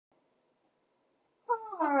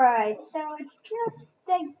Alright, so it's just,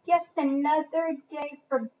 I guess, another day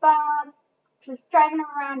for Bob. Just driving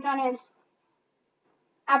around on his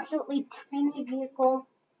absolutely tiny vehicle.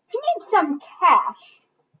 He needs some cash.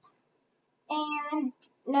 And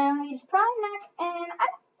no, he's probably not, and I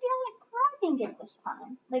don't feel like robbing it this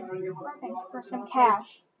time. Like, robbing for some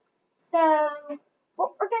cash. So,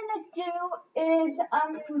 what we're gonna do is,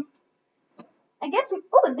 I guess,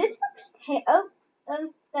 oh, this looks,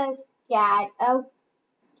 God, oh,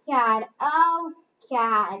 God, oh,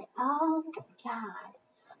 God, oh, God.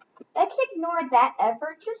 Let's ignore that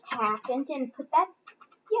ever just happened and put that,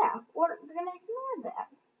 yeah, we're gonna ignore that.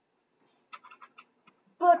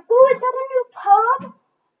 But, ooh, is that a new pub?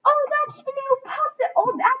 Oh, that's the new pub.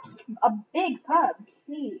 Oh, that's a big pub.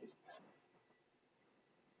 Jeez.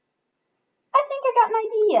 I think I got an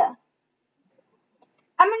idea.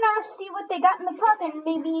 I'm gonna see what they got in the pub and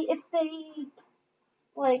maybe if they,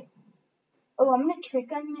 like, oh, I'm gonna trick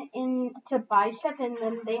them in to buy stuff and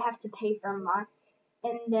then they have to pay for mine.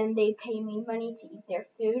 And then they pay me money to eat their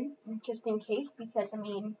food, just in case, because, I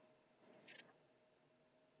mean,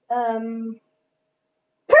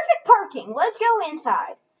 perfect parking. Let's go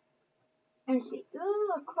inside. And see.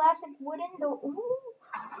 Ooh, a classic wooden door. Ooh.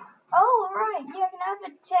 Oh, alright. Yeah, I can have a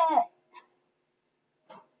chat.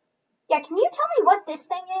 Yeah, can you tell me what this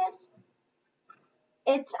thing is?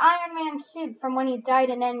 It's Iron Man's suit from when he died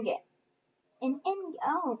in Endgame.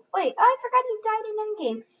 Oh, wait, I forgot he died in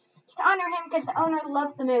Endgame. Just to honor him because the owner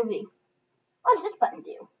loved the movie. What does this button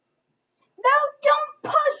do? No, don't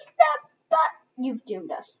push that button. You've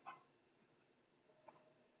doomed us.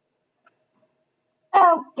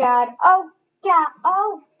 Oh, God. Oh, God.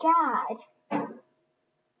 Oh, God.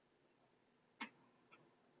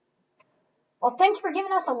 Well, thanks for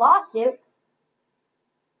giving us a lawsuit.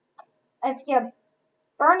 If you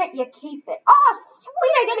burn it, you keep it. Oh,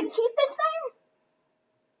 sweet, I get to keep this thing?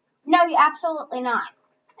 No, you absolutely not.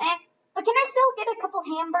 But can I still get a couple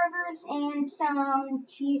hamburgers and some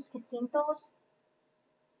cheese casitos?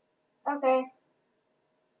 Okay.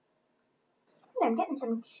 I'm getting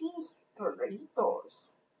some cheese burritos.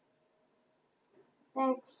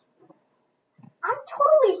 Thanks. I'm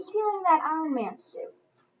totally stealing that Iron Man suit.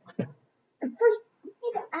 But first, we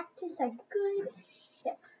need to act as a good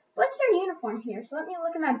shit. What's their uniform here? So let me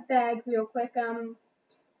look at my bag real quick.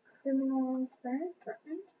 Criminal department.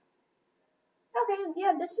 Okay,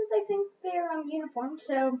 yeah, this is, I think, their uniform.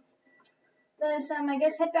 So let's, I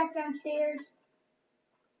guess, head back downstairs.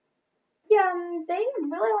 Yeah, they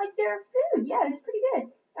really like their food. Yeah, it's pretty good.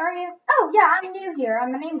 Are you? Oh, yeah, I'm new here.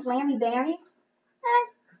 My name's Lammy Bammy.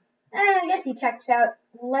 I guess he checks out.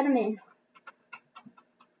 Let him in.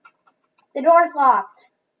 The door's locked.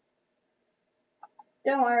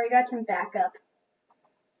 Don't worry, got some backup.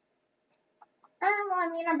 Well, I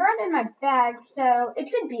mean, I brought in my bag, so it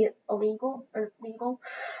should be illegal, or legal.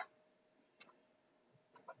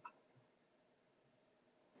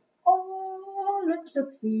 Oh, let's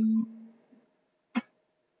see.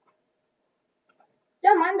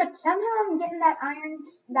 Don't mind, but somehow I'm getting that Iron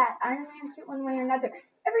Man suit one way or another.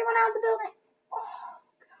 Everyone out of the building.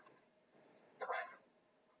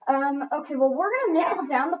 Okay, well, we're gonna nickel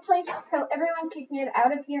down the place so everyone can get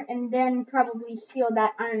out of here and then probably steal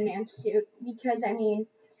that Iron Man suit. Because, I mean,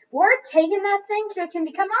 we're taking that thing so it can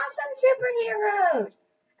become awesome superheroes.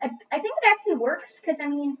 I think it actually works because, I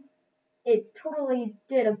mean, it totally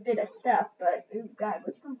did a bit of stuff, but, oh, God,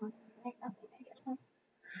 what's going on? Nothing, I guess. Huh?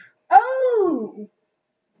 Oh!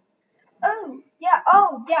 Oh, yeah,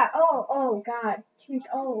 oh, God. Jeez,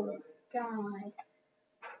 oh, God.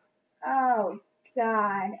 Oh,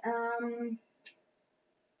 God,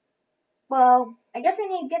 well, I guess we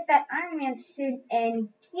need to get that Iron Man suit and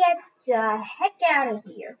get the heck out of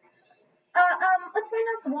here. Let's find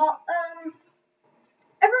out the wall.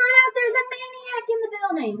 Everyone out there's a maniac in the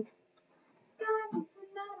building. God,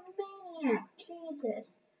 you're not a maniac. Jesus.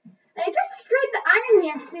 They just destroyed the Iron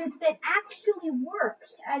Man suit that actually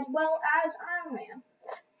works as well as Iron Man.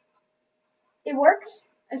 It works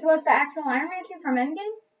as well as the actual Iron Man suit from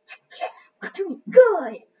Endgame? Yeah, we're doing good.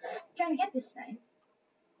 I'm trying to get this thing.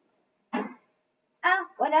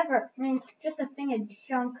 Whatever. I mean, it's just a thing of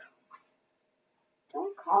junk.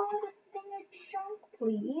 Don't call it a thing of junk,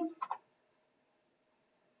 please.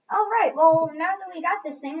 Alright, well, now that we got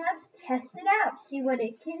this thing, let's test it out, see what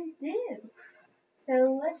it can do. So,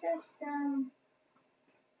 let's just,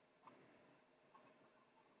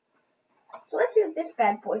 so let's see what this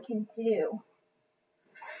bad boy can do.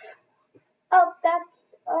 Oh,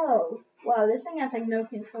 wow, this thing has, like, no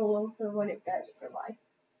control over what it does for life.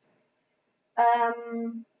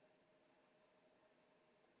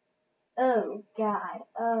 Oh, God,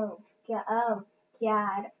 oh, God, oh,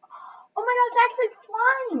 God. Oh my god, it's actually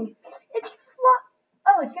flying.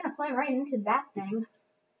 Oh, it's gonna fly right into that thing.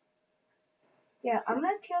 Yeah, I'm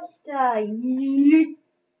gonna just, yeet.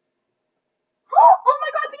 Oh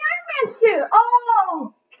my god, the Iron Man suit!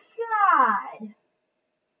 Oh, god.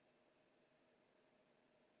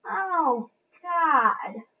 Oh,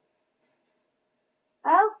 god.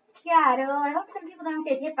 Oh, god. Well, I hope some people don't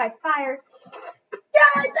get hit by fire.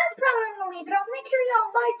 Guys, that's probably going to leave it off. Make sure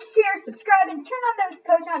y'all like, share, subscribe, and turn on those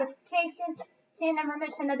post notifications so you never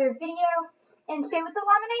miss another video. And stay with the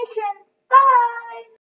lamination. Bye!